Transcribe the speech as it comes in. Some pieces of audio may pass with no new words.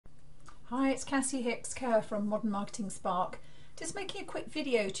Hi, it's Cassie Hicks-Kerr from Modern Marketing Spark. Just making a quick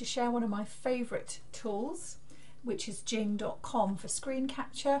video to share one of my favourite tools, which is Jing.com for screen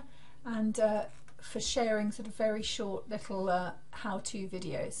capture and for sharing sort of very short little how-to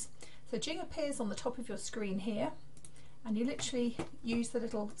videos. So Jing appears on the top of your screen here, and you literally use the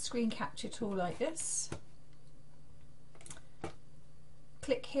little screen capture tool like this.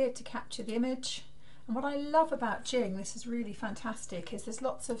 Click here to capture the image. And what I love about Jing, this is really fantastic, is there's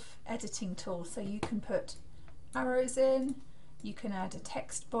lots of editing tools. So you can put arrows in, you can add a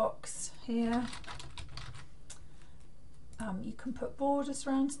text box here, you can put borders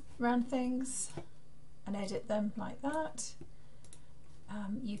around things and edit them like that.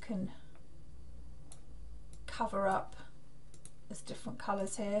 You can cover up, there's different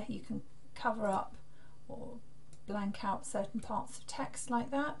colours here, you can cover up or blank out certain parts of text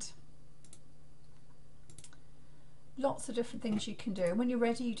like that. Lots of different things you can do, and when you're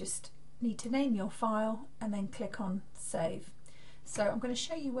ready you just need to name your file and then click on save. So I'm going to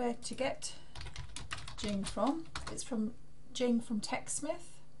show you where to get Jing from. It's from Jing from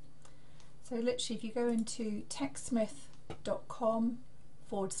TechSmith. So literally if you go into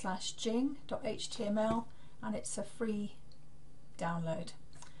techsmith.com/jing.html, and it's a free download.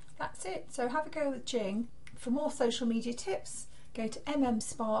 That's it. So have a go with Jing. For more social media tips, go to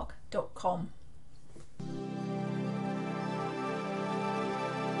mmspark.com.